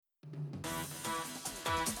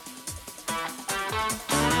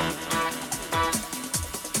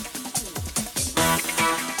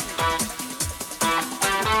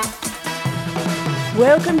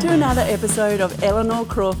Welcome to another episode of Eleanor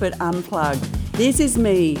Crawford Unplugged. This is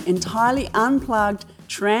me, entirely unplugged,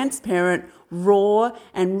 transparent, raw,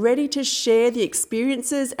 and ready to share the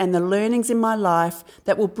experiences and the learnings in my life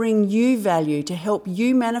that will bring you value to help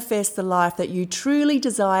you manifest the life that you truly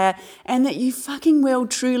desire and that you fucking well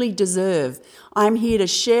truly deserve. I'm here to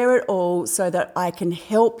share it all so that I can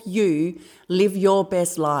help you live your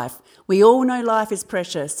best life. We all know life is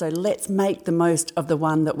precious, so let's make the most of the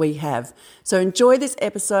one that we have. So enjoy this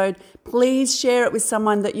episode. Please share it with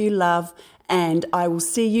someone that you love, and I will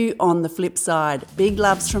see you on the flip side. Big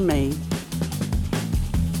loves from me.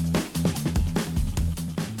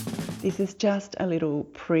 This is just a little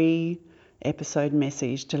pre-episode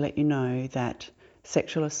message to let you know that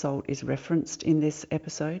sexual assault is referenced in this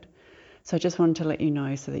episode. So I just wanted to let you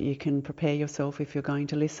know so that you can prepare yourself if you're going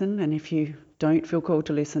to listen. And if you don't feel called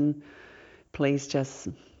to listen, please just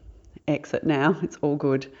exit now. It's all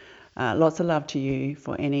good. Lots of love to you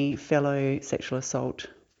for any fellow sexual assault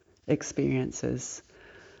experiences.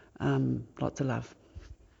 Lots of love.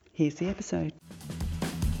 Here's the episode.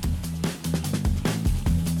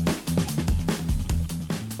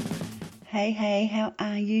 Hey, how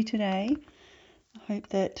are you today? I hope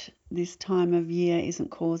that this time of year isn't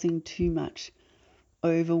causing too much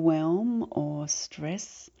overwhelm or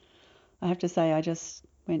stress. I have to say I just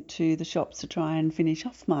went to the shops to try and finish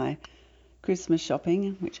off my Christmas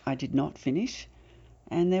shopping, which I did not finish.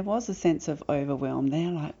 And there was a sense of overwhelm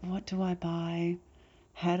there, like, what do I buy?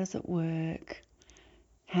 How does it work?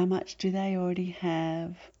 How much do they already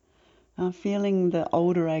have? I'm feeling the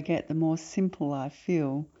older I get, the more simple I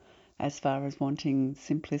feel as far as wanting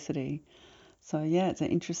simplicity. So yeah, it's an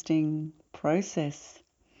interesting process.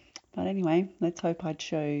 But anyway, let's hope I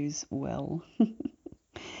chose well.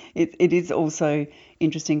 It is also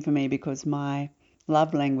interesting for me because my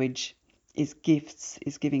love language is gifts,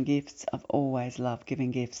 is giving gifts. I've always loved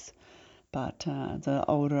giving gifts. But the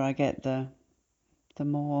older I get, the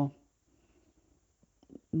more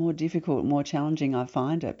difficult, more challenging I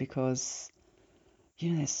find it because,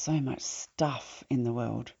 there's so much stuff in the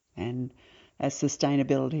world. And as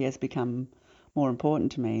sustainability has become more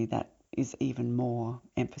important to me, that is even more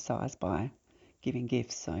emphasised by giving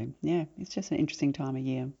gifts. So, yeah, it's just an interesting time of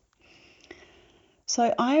year.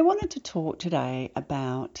 So I wanted to talk today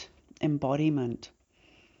about embodiment.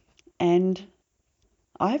 And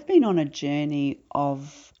I've been on a journey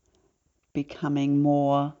of becoming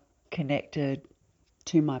more connected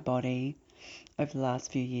to my body over the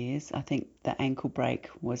last few years. I think the ankle break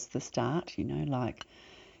was the start,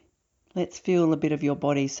 let's feel a bit of your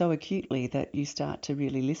body so acutely that you start to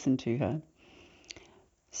really listen to her.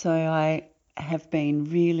 So I have been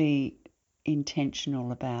really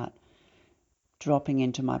intentional about dropping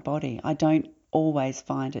into my body. I don't always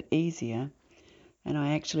find it easier. And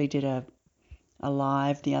I actually did a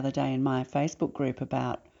live the other day in my Facebook group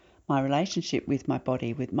about my relationship with my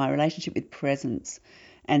body, with my relationship with presence.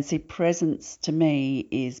 And see, presence to me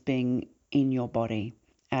is being in your body,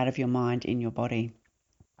 out of your mind, in your body.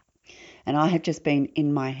 And I have just been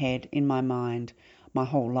in my head, in my mind, my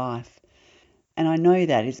whole life. And I know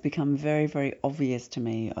that it's become very, very obvious to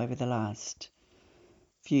me over the last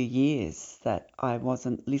few years that I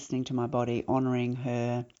wasn't listening to my body, honouring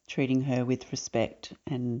her, treating her with respect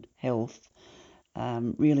and health,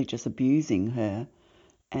 really just abusing her,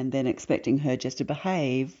 and then expecting her just to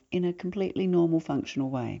behave in a completely normal,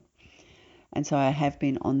 functional way. And so I have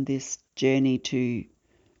been on this journey to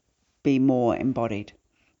be more embodied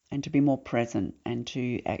and to be more present and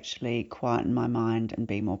to actually quieten my mind and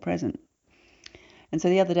be more present. And so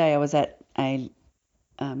the other day I was at a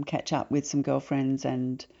catch up with some girlfriends,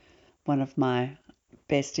 and one of my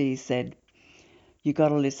besties said, you got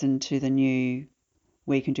to listen to the new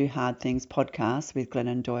We Can Do Hard Things podcast with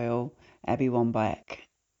Glennon Doyle, Abby Wambach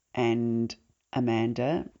and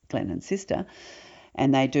Amanda, Glennon's sister.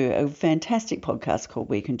 And they do a fantastic podcast called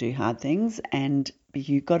We Can Do Hard Things. And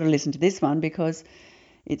you've got to listen to this one because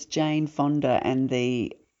it's Jane Fonda, and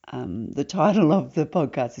the title of the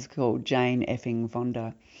podcast is called Jane effing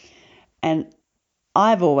Fonda. And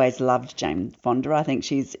I've always loved Jane Fonda. I think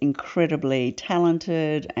she's incredibly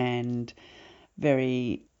talented and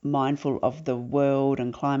very mindful of the world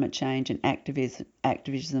and climate change and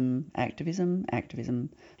activism.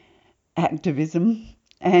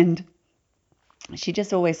 And she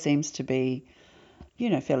just always seems to be,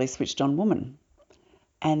 fairly switched on woman.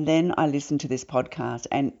 And then I listened to this podcast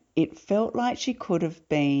and it felt like she could have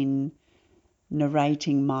been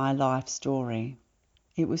narrating my life story.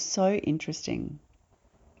 It was so interesting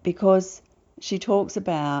because she talks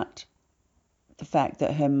about the fact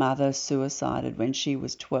that her mother suicided when she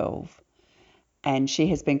was 12, And she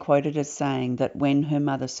has been quoted as saying that when her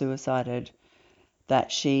mother suicided,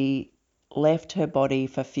 that she left her body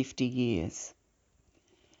for 50 years.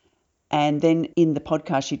 And then in the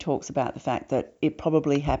podcast, she talks about the fact that it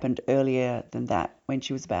probably happened earlier than that, when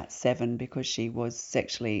she was about 7, because she was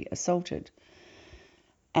sexually assaulted.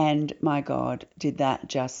 And my God, did that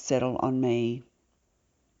just settle on me?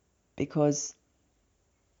 Because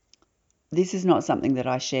this is not something that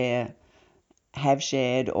I have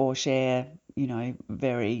shared or share,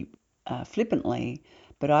 very flippantly.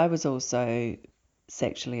 But I was also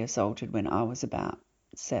sexually assaulted when I was about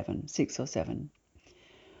 6 or 7.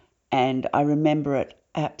 And I remember it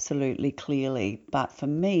absolutely clearly. But for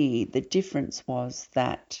me, the difference was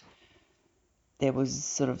that there was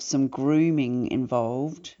sort of some grooming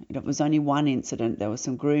involved. It was only one incident. There was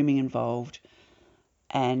some grooming involved.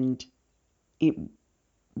 And it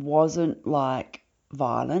wasn't like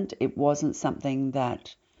violent. It wasn't something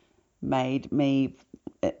that made me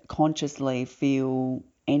consciously feel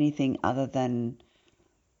anything other than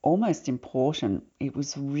almost important. It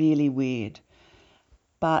was really weird.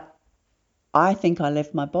 But I think I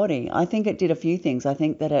left my body. I think it did a few things. I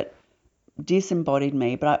think that it disembodied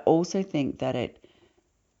me, but I also think that it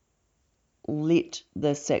lit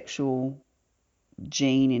the sexual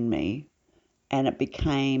gene in me, and it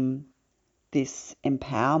became this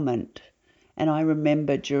empowerment. And I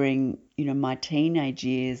remember during, my teenage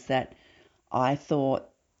years that I thought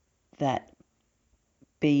that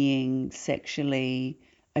being sexually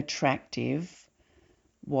attractive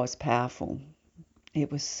was powerful. It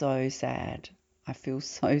was so sad. I feel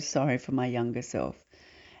so sorry for my younger self.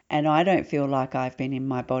 And I don't feel like I've been in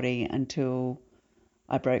my body until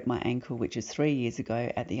I broke my ankle, which is 3 years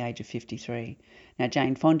ago at the age of 53. Now,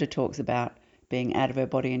 Jane Fonda talks about being out of her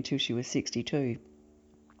body until she was 62.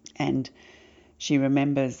 And she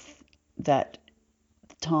remembers that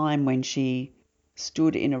time when she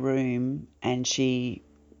stood in a room and she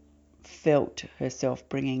felt herself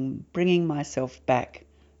bringing myself back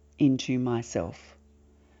into myself.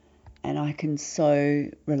 And I can so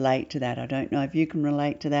relate to that. I don't know if you can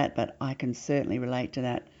relate to that, but I can certainly relate to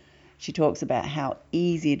that. She talks about how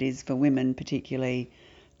easy it is for women particularly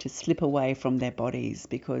to slip away from their bodies,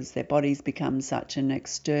 because their bodies become such an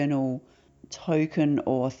external token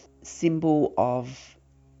or symbol of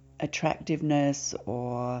attractiveness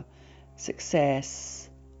or success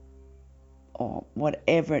or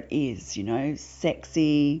whatever it is,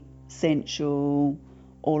 sexy, sensual,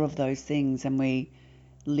 all of those things. And we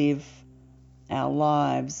live our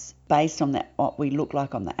lives based on what we look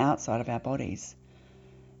like on the outside of our bodies.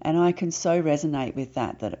 And I can so resonate with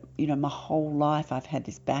that, my whole life I've had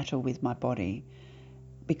this battle with my body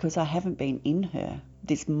because I haven't been in her.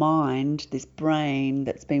 This mind, this brain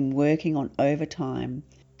that's been working on overtime,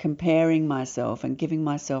 comparing myself and giving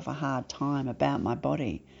myself a hard time about my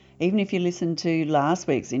body. Even if you listen to last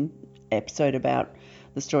week's episode about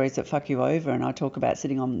the stories that fuck you over, and I talk about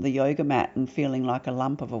sitting on the yoga mat and feeling like a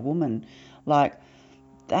lump of a woman, like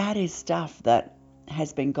that is stuff that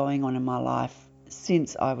has been going on in my life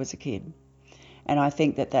since I was a kid. And I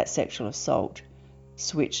think that sexual assault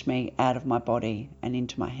switched me out of my body and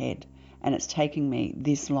into my head. And it's taking me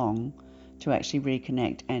this long to actually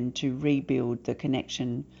reconnect and to rebuild the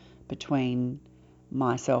connection between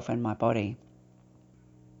myself and my body.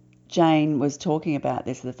 Jane was talking about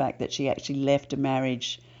this, the fact that she actually left a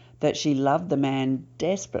marriage that she loved the man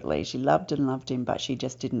desperately. She loved and loved him, but she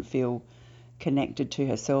just didn't feel connected to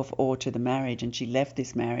herself or to the marriage. And she left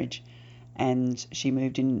this marriage and she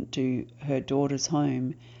moved into her daughter's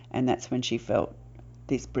home. And that's when she felt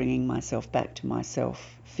this bringing myself back to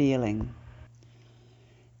myself feeling.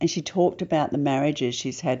 And she talked about the marriages.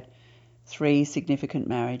 She's had 3 significant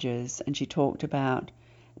marriages, and she talked about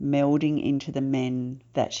melding into the men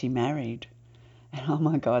that she married. And oh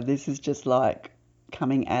my God, this is just like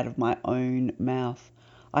coming out of my own mouth.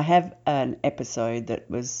 I have an episode that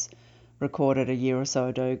was recorded a year or so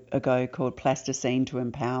ago called Plasticine to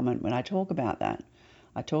Empowerment. When I talk about that,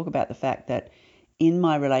 I talk about the fact that in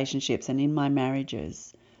my relationships and in my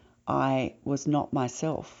marriages, I was not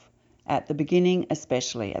myself. At the beginning,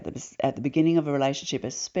 especially, at the beginning of a relationship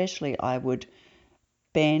especially, I would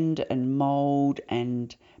bend and mould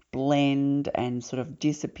and blend and sort of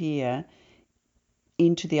disappear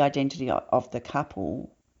into the identity of the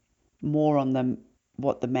couple, more on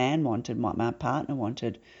what the man wanted, what my partner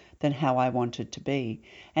wanted, than how I wanted to be.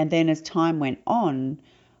 And then as time went on,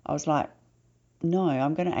 I was like, no,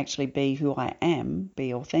 I'm going to actually be who I am,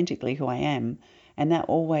 be authentically who I am. And that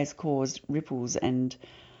always caused ripples and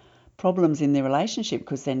problems in the relationship,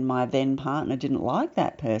 because then my then partner didn't like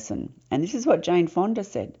that person. And this is what Jane Fonda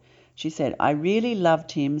said. She said, I really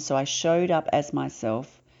loved him, so I showed up as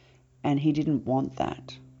myself, and he didn't want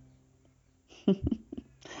that.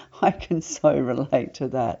 I can so relate to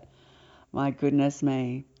that. My goodness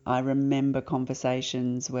me. I remember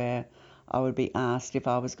conversations where I would be asked if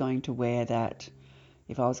I was going to wear that,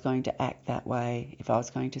 if I was going to act that way, if I was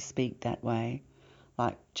going to speak that way,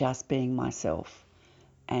 like just being myself.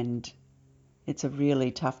 And it's a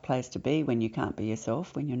really tough place to be when you can't be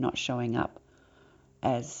yourself, when you're not showing up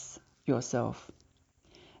as yourself.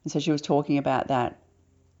 And so she was talking about that.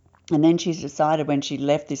 And then she decided when she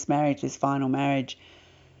left this marriage, this final marriage,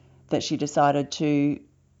 that she decided to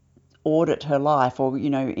audit her life, or,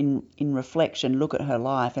 in reflection, look at her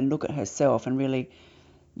life and look at herself and really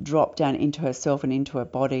drop down into herself and into her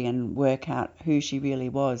body and work out who she really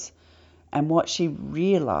was. And what she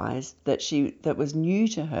realised that was new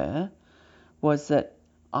to her was that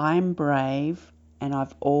I'm brave and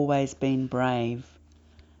I've always been brave.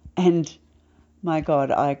 And my God,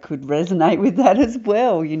 I could resonate with that as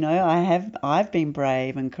well. I've been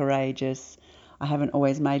brave and courageous. I haven't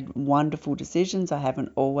always made wonderful decisions. I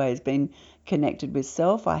haven't always been connected with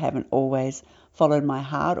self. I haven't always followed my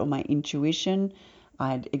heart or my intuition.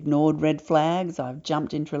 I'd ignored red flags. I've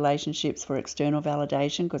jumped into relationships for external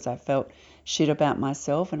validation because I felt shit about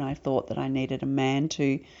myself, and I thought that I needed a man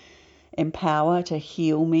to empower, to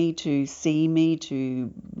heal me, to see me,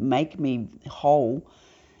 to make me whole.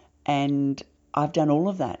 And I've done all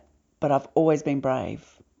of that, but I've always been brave.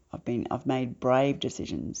 I've made brave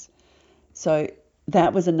decisions. So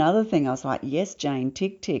that was another thing. I was like, yes, Jane,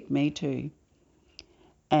 tick, tick, me too.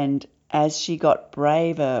 And as she got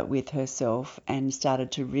braver with herself and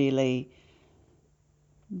started to really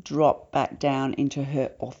drop back down into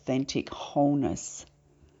her authentic wholeness,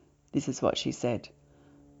 this is what she said.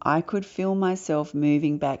 I could feel myself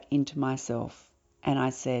moving back into myself. And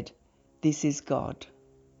I said, this is God.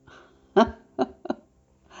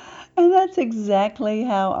 And that's exactly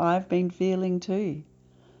how I've been feeling too.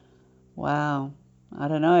 Wow. I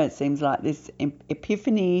don't know, it seems like this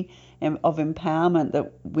epiphany of empowerment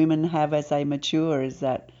that women have as they mature is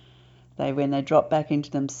that when they drop back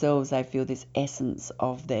into themselves, they feel this essence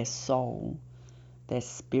of their soul, their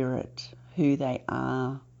spirit, who they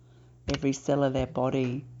are, every cell of their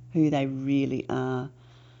body, who they really are.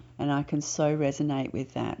 And I can so resonate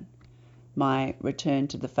with that. My return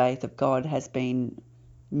to the faith of God has been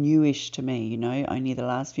newish to me, only the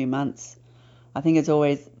last few months. I think it's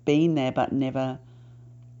always been there, but never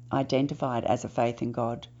identified as a faith in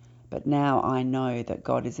God. But now I know that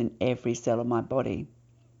God is in every cell of my body,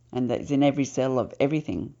 and that is in every cell of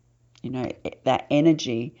everything. That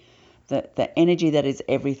energy, the energy that is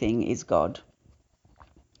everything is God.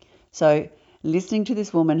 So listening to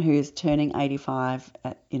this woman who is turning 85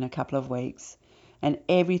 in a couple of weeks, and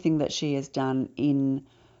everything that she has done in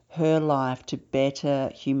her life to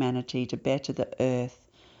better humanity, to better the earth,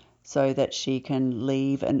 so that she can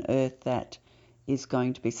leave an earth that is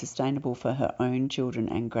going to be sustainable for her own children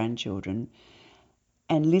and grandchildren.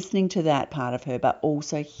 And listening to that part of her, but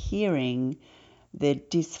also hearing the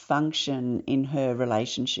dysfunction in her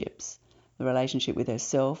relationships, the relationship with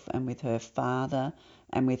herself and with her father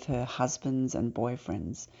and with her husbands and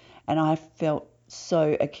boyfriends. And I felt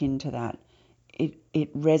so akin to that.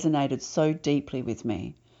 It resonated so deeply with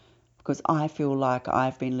me, because I feel like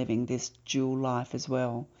I've been living this dual life as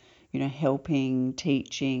well. Helping,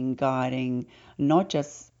 teaching, guiding, not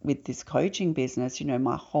just with this coaching business,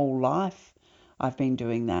 my whole life I've been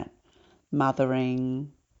doing that.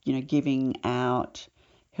 Mothering, giving out,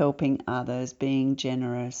 helping others, being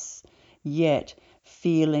generous, yet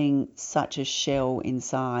feeling such a shell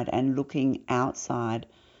inside and looking outside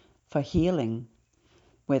for healing,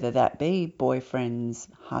 whether that be boyfriends,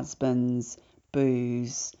 husbands,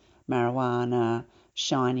 booze, marijuana,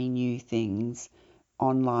 shiny new things,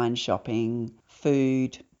 online shopping,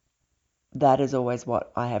 food. That is always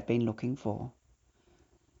what I have been looking for.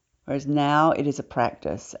 Whereas now it is a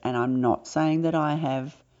practice, and I'm not saying that I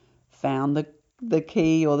have found the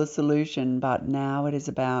key or the solution, but now it is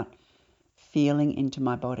about feeling into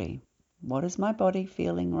my body. What is my body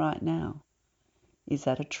feeling right now? Is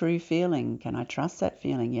that a true feeling? Can I trust that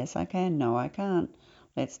feeling? Yes, I can. No, I can't.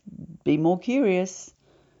 Let's be more curious.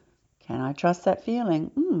 Can I trust that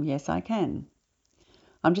feeling? Yes, I can.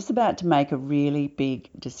 I'm just about to make a really big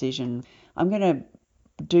decision. I'm going to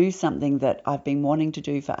do something that I've been wanting to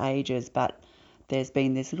do for ages, but there's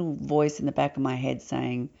been this little voice in the back of my head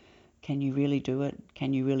saying, can you really do it?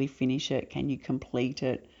 Can you really finish it? Can you complete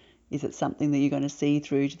it? Is it something that you're going to see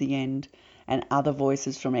through to the end? And other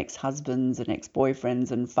voices from ex-husbands and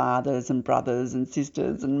ex-boyfriends and fathers and brothers and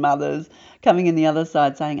sisters and mothers coming in the other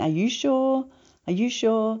side saying, are you sure? Are you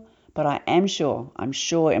sure? But I'm sure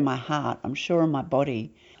in my heart, I'm sure in my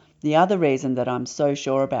body. The other reason that I'm so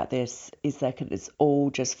sure about this is that it's all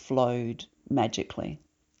just flowed magically.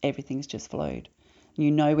 Everything's just flowed.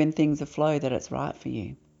 You know when things are flow that it's right for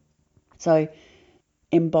you. So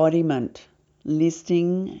embodiment,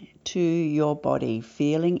 listening to your body,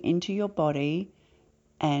 feeling into your body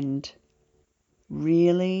and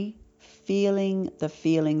really feeling the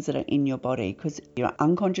feelings that are in your body, because your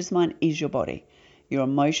unconscious mind is your body. Your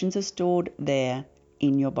emotions are stored there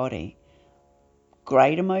in your body.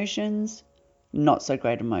 Great emotions, not so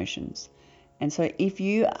great emotions. And so if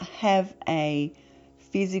you have a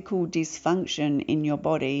physical dysfunction in your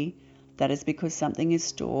body, that is because something is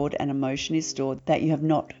stored, an emotion is stored that you have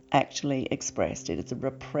not actually expressed. It is a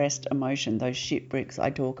repressed emotion, those shit bricks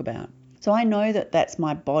I talk about. So I know that that's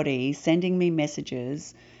my body sending me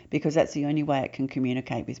messages because that's the only way it can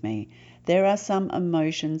communicate with me. There are some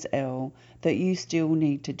emotions, Elle, that you still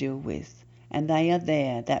need to deal with. And they are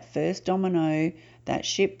there. That first domino, that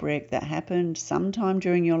shipwreck that happened sometime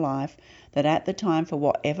during your life, that at the time, for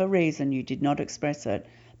whatever reason, you did not express it,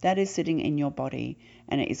 that is sitting in your body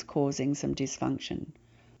and it is causing some dysfunction.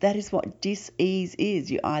 That is what dis-ease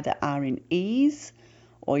is. You either are in ease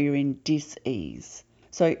or you're in dis-ease.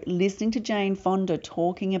 So listening to Jane Fonda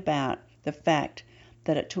talking about the fact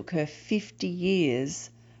that it took her 50 years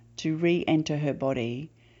to re-enter her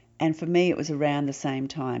body, and for me it was around the same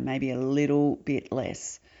time, maybe a little bit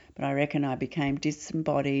less, but I reckon I became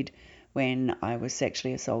disembodied when I was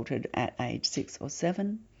sexually assaulted at age 6 or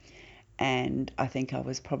 7, and I think I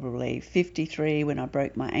was probably 53 when I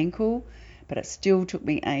broke my ankle, but it still took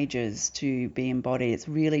me ages to be embodied. It's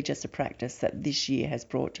really just a practice that this year has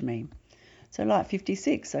brought to me. So like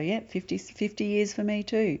 56, so yeah, 50 years for me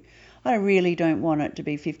too. I really don't want it to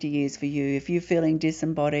be 50 years for you. If you're feeling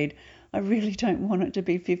disembodied, I really don't want it to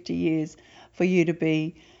be 50 years for you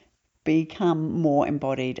to become more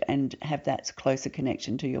embodied and have that closer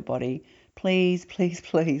connection to your body. Please, please,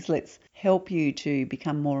 please, let's help you to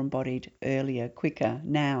become more embodied earlier, quicker,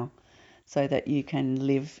 now, so that you can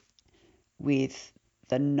live with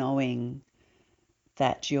the knowing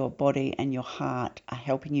that your body and your heart are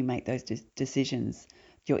helping you make those decisions.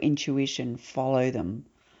 Your intuition, follow them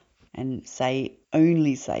and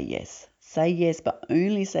only say yes. Say yes, but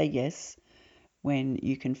only say yes when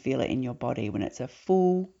you can feel it in your body, when it's a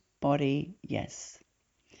full body yes.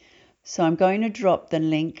 So I'm going to drop the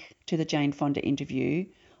link to the Jane Fonda interview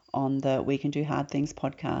on the We Can Do Hard Things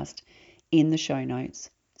podcast in the show notes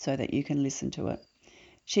so that you can listen to it.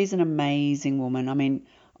 She's an amazing woman. I mean,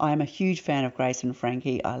 I'm a huge fan of Grace and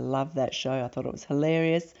Frankie. I love that show. I thought it was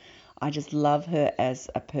hilarious. I just love her as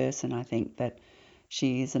a person. I think that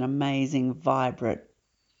she is an amazing, vibrant,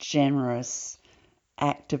 generous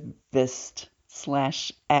activist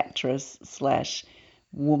 / actress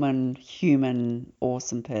 / woman, human,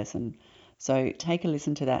 awesome person. So take a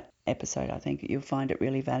listen to that episode. I think you'll find it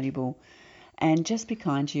really valuable. And just be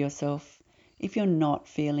kind to yourself. If you're not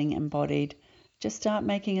feeling embodied, just start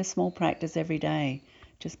making a small practice every day.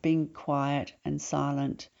 Just being quiet and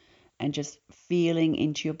silent and just feeling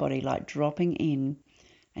into your body, like dropping in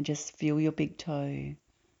and just feel your big toe and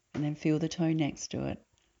then feel the toe next to it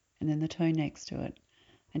and then the toe next to it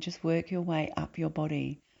and just work your way up your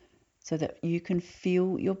body so that you can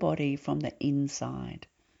feel your body from the inside.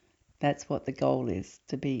 That's what the goal is,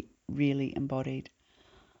 to be really embodied.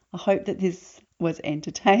 I hope that this was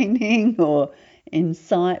entertaining or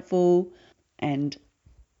insightful, and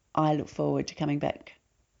I look forward to coming back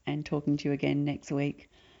and talking to you again next week.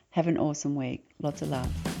 Have an awesome week. Lots of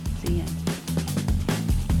love. See ya.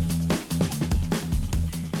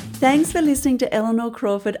 Thanks for listening to Eleanor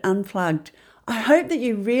Crawford Unplugged. I hope that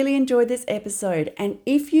you really enjoyed this episode, and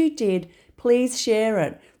if you did, please share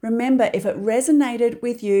it. Remember, if it resonated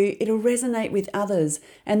with you, it'll resonate with others.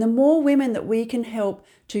 And the more women that we can help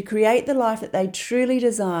to create the life that they truly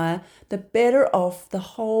desire, the better off the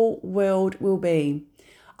whole world will be.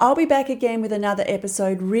 I'll be back again with another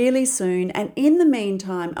episode really soon. And in the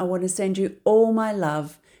meantime, I want to send you all my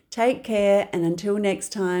love. Take care, and until next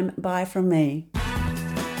time, bye from me.